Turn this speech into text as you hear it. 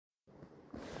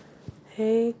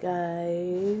Hey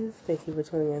guys, thank you for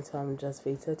tuning in to I'm Just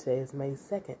Vita. Today is May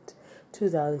 2nd,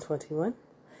 2021.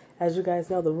 As you guys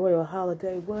know, the royal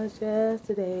holiday was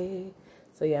yesterday.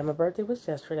 So yeah, my birthday was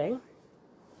yesterday.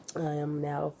 I am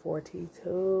now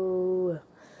 42.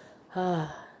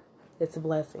 It's a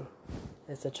blessing.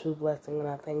 It's a true blessing, and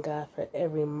I thank God for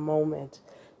every moment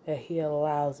that He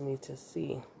allows me to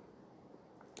see.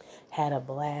 Had a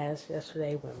blast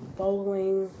yesterday, went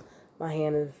bowling. My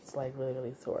hand is like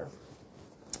really sore.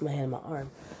 My hand and my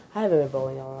arm. I haven't been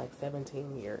bowling in like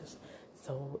 17 years.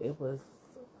 So it was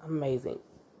amazing.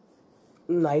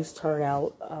 Nice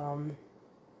turnout.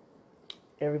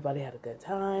 Everybody had a good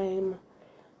time.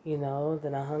 Then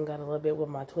I hung out a little bit with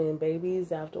my twin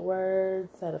babies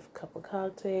afterwards. Had a couple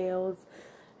cocktails.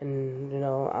 And,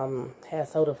 had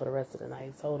soda for the rest of the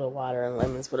night. Soda, water, and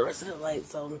lemons for the rest of the night.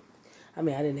 So, I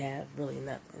didn't have really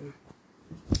nothing.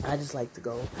 I just like to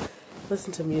go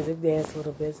listen to music, dance a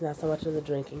little bit. It's not so much of the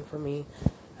drinking for me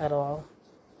at all.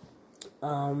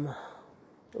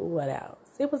 What else?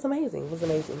 It was amazing.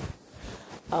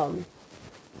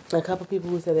 A couple people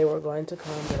who said they were going to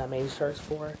come that I made shirts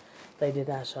for, they did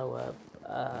not show up.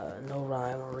 No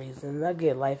rhyme or reason. I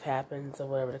get life happens or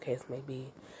whatever the case may be.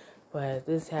 But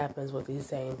this happens with these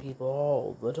same people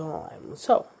all the time.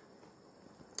 So,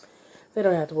 they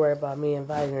don't have to worry about me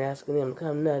inviting and asking them to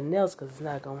come nothing else because it's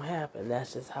not going to happen.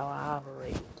 That's just how I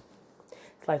operate.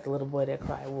 It's like the little boy that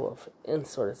cried wolf, and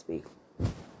so to speak.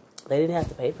 They didn't have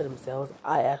to pay for themselves.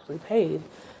 I actually paid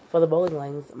for the bowling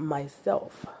lanes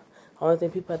myself. The only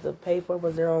thing people had to pay for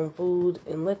was their own food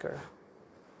and liquor.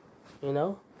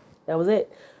 That was it.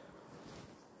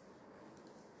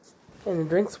 And the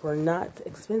drinks were not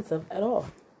expensive at all,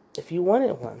 if you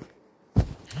wanted one.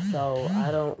 So, I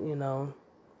don't,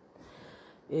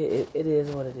 it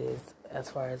is what it is as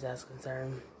far as that's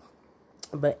concerned.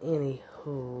 But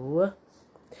anywho,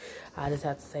 I just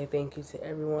have to say thank you to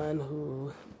everyone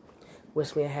who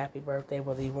wished me a happy birthday,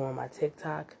 whether you were on my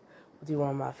TikTok, whether you were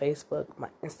on my Facebook, my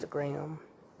Instagram,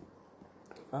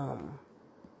 or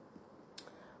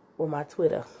my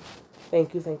Twitter.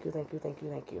 Thank you.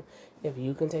 If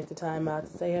you can take the time out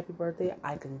to say happy birthday,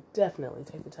 I can definitely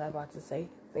take the time out to say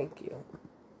thank you.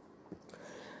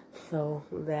 So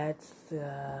that's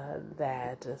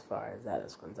that as far as that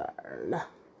is concerned.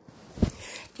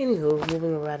 Anywho,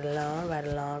 moving right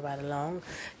along.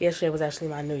 Yesterday was actually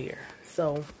my New Year.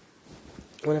 So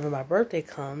whenever my birthday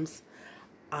comes,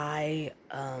 that's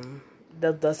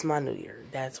my New Year.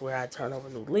 That's where I turn over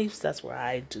new leaves. That's where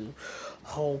I do a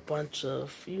whole bunch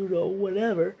of,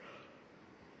 whatever.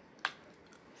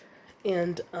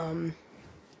 And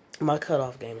my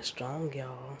cutoff game is strong,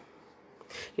 y'all.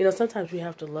 Sometimes you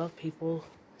have to love people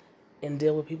and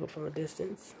deal with people from a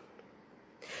distance.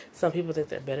 Some people think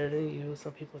they're better than you.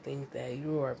 Some people think that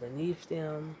you are beneath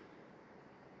them.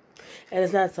 And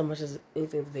it's not so much as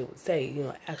anything that they would say.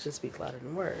 Actions speak louder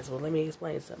than words. Well, let me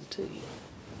explain something to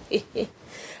you.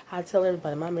 I tell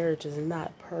everybody my marriage is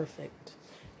not perfect.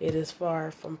 It is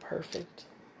far from perfect.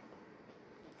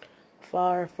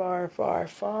 Far from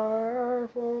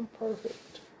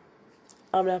perfect.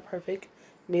 I'm not perfect.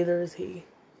 Neither is he.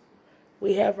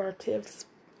 We have our tips.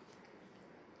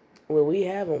 When we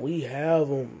have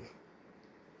them.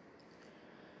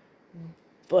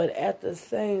 But at the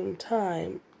same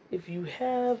time, if you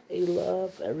have a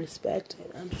love, a respect,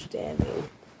 and understanding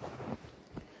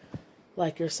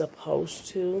like you're supposed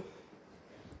to,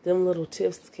 them little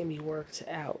tips can be worked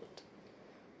out.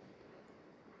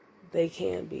 They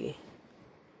can be.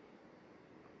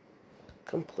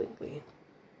 Completely.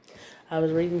 I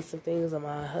was reading some things on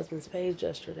my husband's page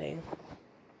yesterday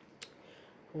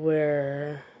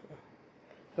where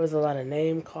there was a lot of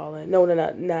name calling. No,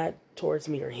 not towards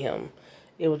me or him.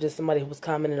 It was just somebody who was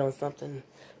commenting on something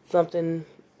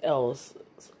else.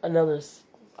 Another,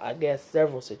 I guess,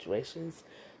 several situations,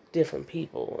 different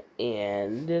people.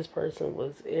 And this person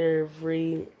was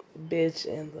every bitch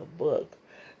in the book.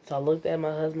 So I looked at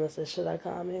my husband and said, should I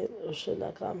comment or shouldn't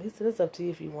I comment? He said, it's up to you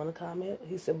if you want to comment.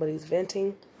 He said, but he's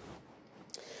venting.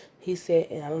 He said,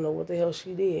 and I don't know what the hell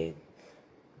she did,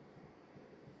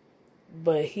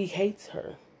 but he hates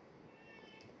her.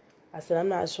 I said, I'm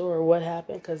not sure what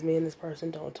happened because me and this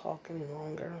person don't talk any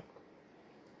longer.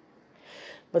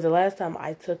 But the last time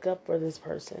I took up for this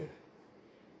person,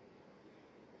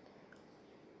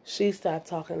 she stopped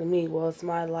talking to me. Well, it's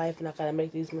my life and I got to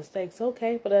make these mistakes.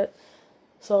 Okay,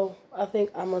 so I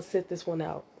think I'm going to sit this one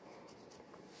out.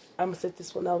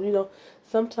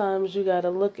 Sometimes you got to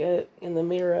look at in the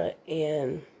mirror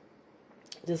and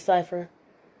decipher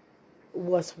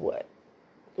what's what.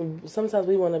 Sometimes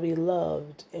we want to be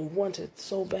loved and wanted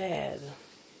so bad.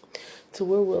 to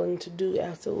we're willing to do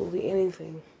absolutely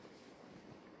anything.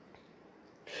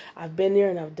 I've been there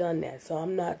and I've done that. So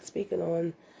I'm not speaking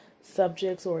on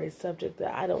subjects or a subject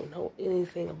that I don't know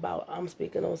anything about. I'm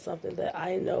speaking on something that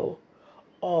I know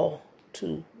all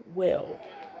too well.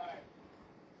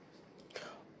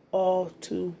 All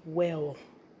too well.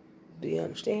 Do you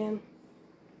understand?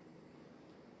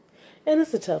 And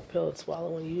it's a tough pill to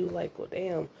swallow when you like, well,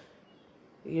 damn,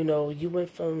 you went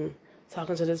from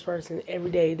talking to this person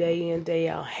every day, day in, day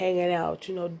out, hanging out,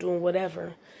 doing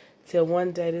whatever, till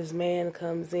one day this man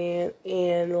comes in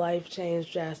and life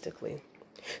changed drastically.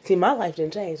 See, my life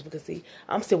didn't change because,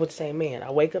 I'm still with the same man. I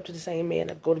wake up to the same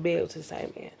man. I go to bed with the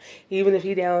same man. Even if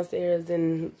he downstairs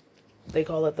in, they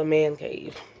call it the man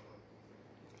cave,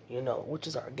 which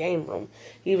is our game room.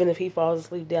 Even if he falls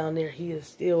asleep down there, he is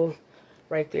still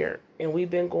right there. And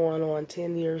we've been going on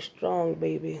 10 years strong,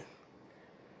 baby.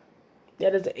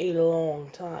 That is a long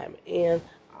time. And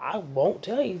I won't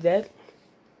tell you that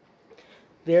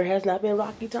there has not been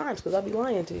rocky times, because I'd be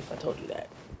lying to you if I told you that.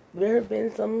 There have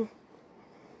been some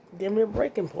damn near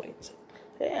breaking points.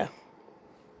 Yeah.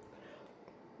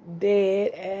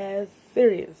 Dead ass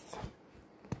serious.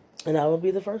 And I will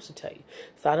be the first to tell you.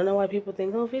 So I don't know why people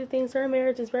think, oh, she thinks her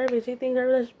marriage is perfect. She thinks her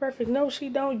relationship is perfect. No, she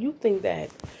don't. You think that.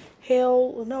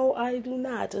 Hell no, I do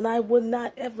not. And I would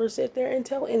not ever sit there and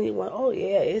tell anyone, oh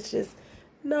yeah, it's just,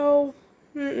 no.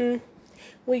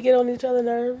 We get on each other's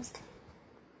nerves.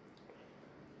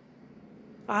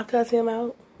 I cuss him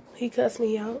out. He cuss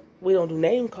me out. We don't do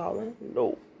name calling.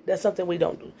 No. That's something we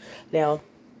don't do. Now,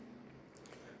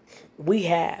 we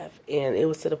have, and it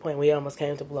was to the point we almost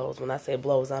came to blows. When I say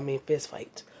blows, I mean fist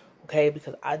fight. Okay?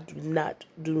 Because I do not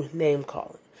do name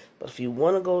calling. But if you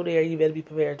want to go there, you better be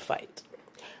prepared to fight.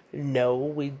 No,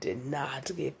 we did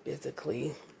not get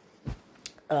physically,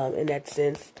 in that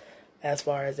sense, as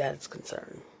far as that is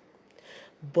concerned.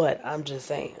 But I'm just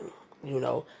saying,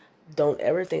 don't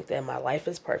ever think that my life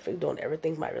is perfect. Don't ever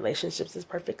think my relationships is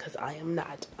perfect, because I am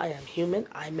not. I am human.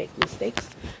 I make mistakes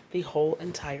the whole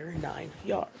entire 9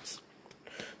 yards.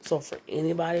 So for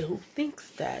anybody who thinks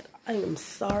that, I am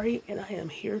sorry, and I am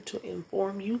here to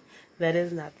inform you that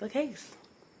is not the case.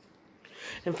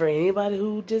 And for anybody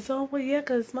who just, oh, well, yeah,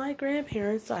 because my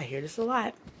grandparents, I hear this a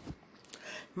lot.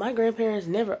 My grandparents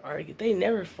never argued. They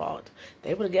never fought.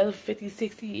 They were together for 50,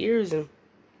 60 years, and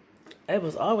they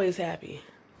was always happy.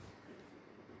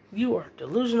 You are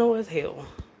delusional as hell.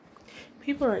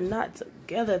 People are not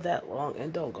together that long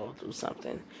and don't go through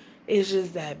something. It's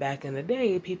just that back in the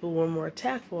day, people were more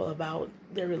tactful about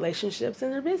their relationships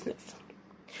and their business.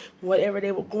 Whatever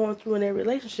they were going through in their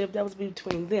relationship, that was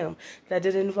between them. That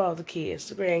didn't involve the kids,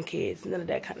 the grandkids, none of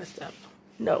that kind of stuff.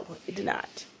 No, it did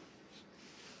not.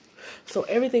 So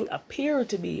everything appeared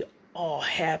to be all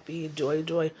happy,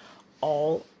 joy,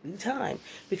 all the time.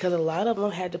 Because a lot of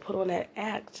them had to put on that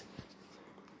act.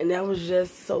 And that was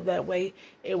just so that way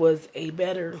it was a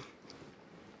better,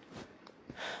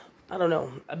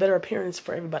 a better appearance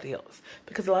for everybody else.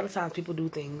 Because a lot of times people do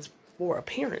things for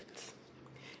appearance.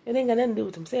 It ain't got nothing to do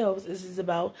with themselves. This is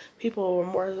about people who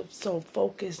are more so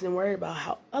focused and worried about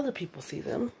how other people see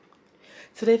them.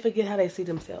 So they forget how they see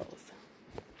themselves.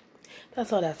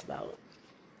 That's all that's about.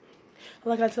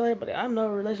 Like I tell everybody, I'm no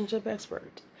relationship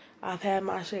expert. I've had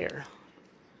my share.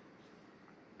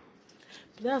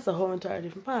 But that's a whole entire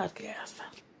different podcast.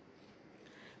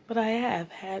 But I have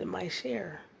had my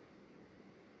share.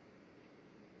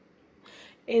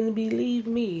 And believe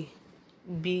me,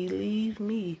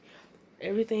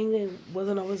 everything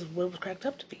wasn't always what it was cracked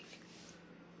up to be.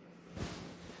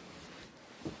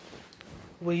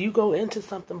 When you go into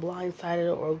something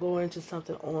blindsided or go into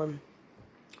something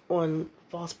on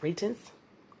false pretense,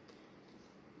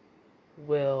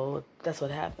 well, that's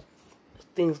what happens.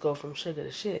 Things go from sugar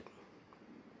to shit.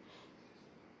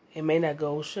 It may not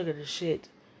go sugar to shit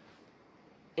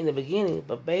in the beginning,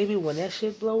 but baby, when that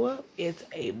shit blow up, it's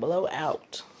a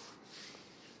blowout.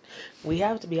 We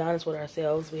have to be honest with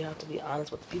ourselves. We have to be honest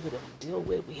with the people that we deal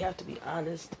with. We have to be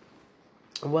honest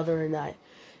whether or not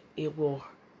it will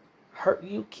hurt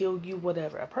you, kill you,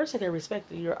 whatever. A person can respect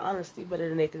your honesty better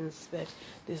than they can respect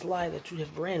this lie that you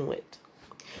have ran with.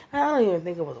 And I don't even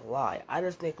think it was a lie. I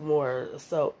just think more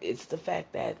so it's the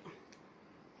fact that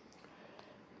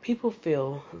people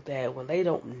feel that when they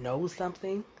don't know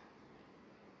something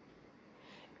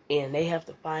and they have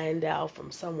to find out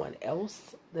from someone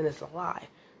else, then it's a lie.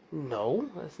 No,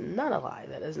 it's not a lie.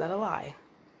 That is not a lie.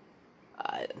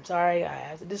 I'm sorry, I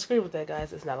have to disagree with that,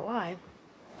 guys. It's not a lie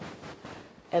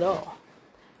at all.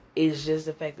 It's just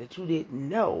the fact that you didn't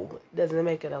know doesn't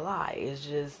make it a lie. It's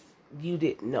just you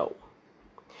didn't know.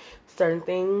 Certain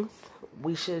things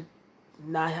we should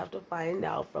not have to find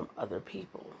out from other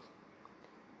people.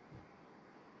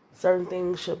 Certain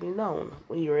things should be known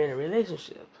when you're in a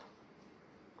relationship.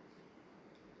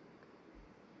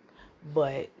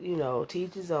 But, to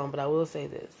each his own. But I will say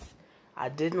this. I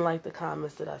didn't like the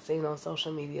comments that I seen on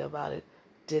social media about it.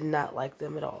 Did not like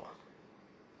them at all.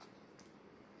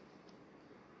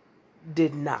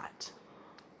 Did not.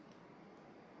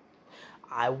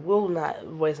 I will not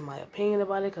voice my opinion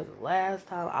about it because the last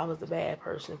time I was the bad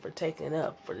person for taking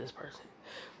up for this person.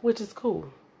 Which is cool.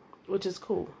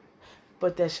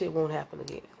 But that shit won't happen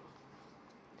again.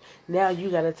 Now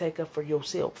you got to take up for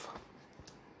yourself.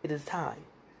 It is time.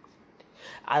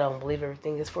 I don't believe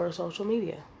everything is for social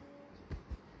media.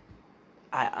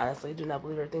 I honestly do not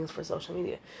believe everything is for social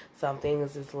media. Some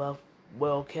things is left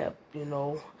well kept,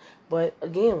 But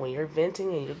again, when you're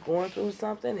venting and you're going through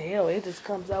something, hell, it just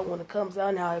comes out when it comes out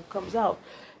and how it comes out.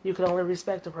 You can only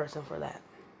respect a person for that.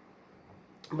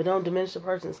 But don't diminish a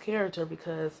person's character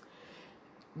because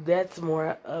that's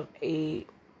more of I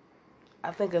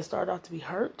think it started off to be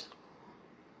hurt.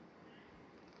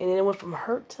 And then it went from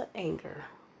hurt to anger.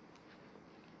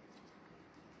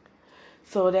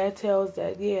 So that tells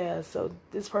that, so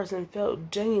this person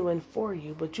felt genuine for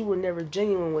you, but you were never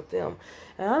genuine with them.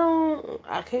 And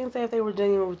I can't say if they were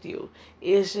genuine with you.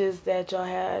 It's just that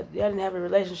y'all didn't have a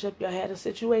relationship, y'all had a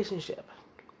situationship.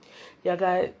 Y'all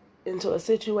got into a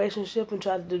situationship and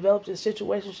tried to develop this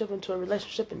situationship into a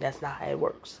relationship, and that's not how it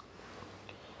works.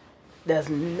 That's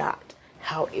not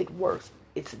how it works.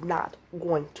 It's not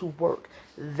going to work.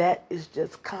 That is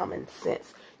just common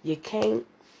sense. You can't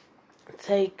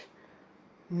take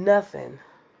nothing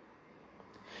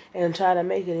and try to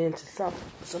make it into something.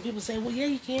 Some people say, well, yeah,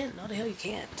 you can. No, the hell you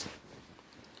can't.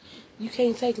 You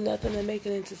can't take nothing and make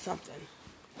it into something.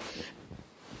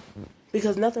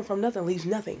 Because nothing from nothing leaves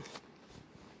nothing.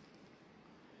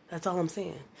 That's all I'm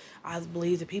saying. I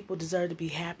believe that people deserve to be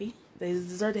happy. They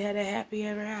deserve to have that happy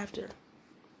ever after.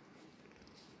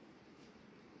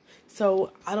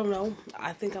 So, I don't know.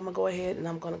 I think I'm going to go ahead and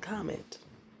I'm going to comment.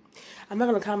 I'm not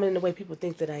going to comment in the way people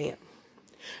think that I am.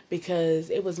 Because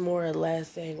it was more or less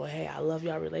saying, well, hey, I love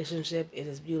y'all relationship. It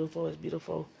is beautiful. It's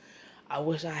beautiful. I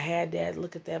wish I had that.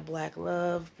 Look at that black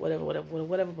love, whatever.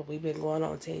 But we've been going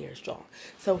on 10 years strong.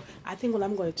 So I think what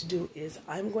I'm going to do is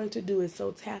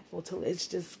so tactful till it's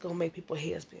just going to make people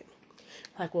heads spin.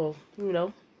 Like, well,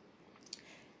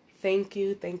 thank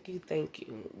you.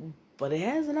 But it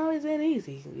hasn't always been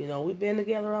easy. We've been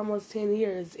together almost 10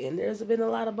 years, and there's been a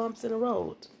lot of bumps in the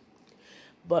road.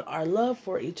 But our love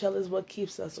for each other is what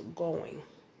keeps us going.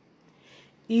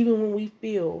 Even when we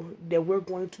feel that we're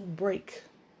going to break,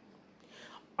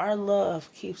 our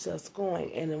love keeps us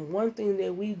going. And then one thing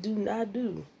that we do not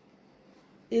do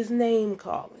is name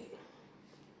calling.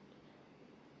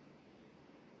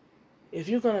 If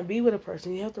you're going to be with a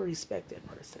person, you have to respect that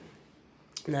person.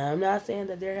 Now, I'm not saying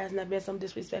that there has not been some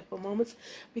disrespectful moments,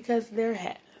 because there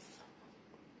has.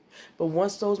 But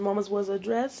once those moments was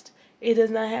addressed, it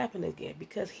does not happen again,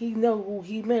 because he know who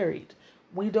he married.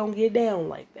 We don't get down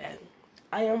like that.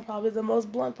 I am probably the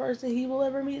most blunt person he will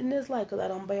ever meet in his life, because I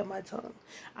don't bite my tongue.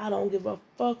 I don't give a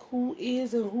fuck who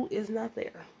is and who is not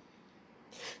there.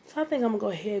 So I think I'm going to go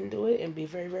ahead and do it and be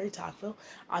very, very tactful.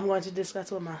 I'm going to discuss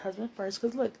with my husband first,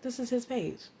 because look, this is his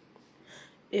page.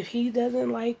 If he doesn't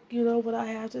like, what I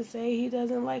have to say, he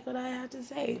doesn't like what I have to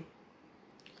say.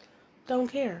 Don't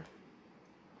care.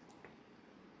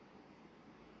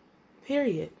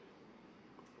 Period.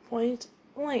 Point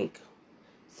blank.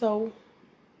 So,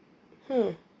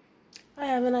 I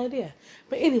have an idea.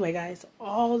 But anyway, guys,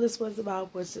 all this was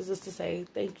about was just to say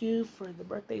thank you for the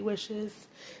birthday wishes.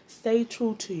 Stay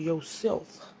true to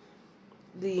yourself.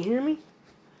 Do you hear me?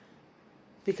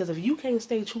 Because if you can't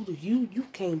stay true to you, you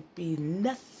can't be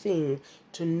nothing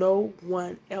to no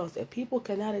one else. If people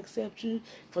cannot accept you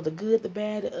for the good, the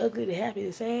bad, the ugly, the happy,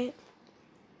 the sad,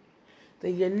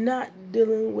 then you're not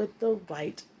dealing with the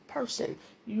right person.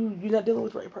 You're not dealing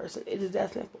with the right person. It is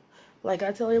that simple. Like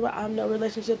I tell everybody, I'm no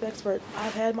relationship expert.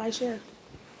 I've had my share.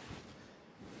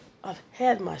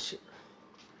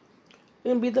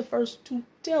 And be the first to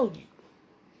tell you.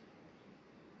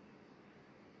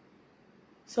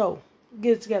 So,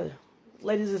 get it together.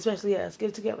 Ladies, especially us, get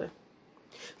it together.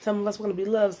 Some of us want to be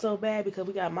loved so bad because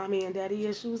we got mommy and daddy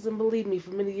issues. And believe me,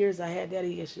 for many years I had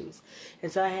daddy issues.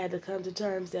 And so I had to come to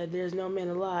terms that there's no man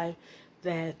alive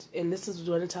that, and this is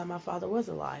during the time my father was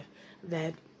alive,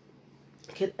 that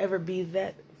could ever be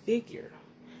that figure.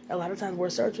 A lot of times we're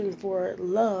searching for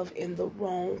love in the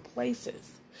wrong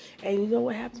places. And you know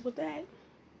what happens with that?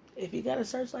 If you got to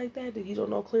search like that, then you don't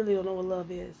know what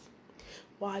love is.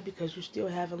 Why? Because you still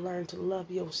haven't learned to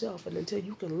love yourself. And until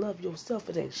you can love yourself,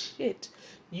 it ain't shit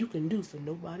you can do for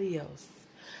nobody else.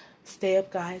 Stay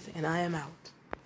up, guys, and I am out.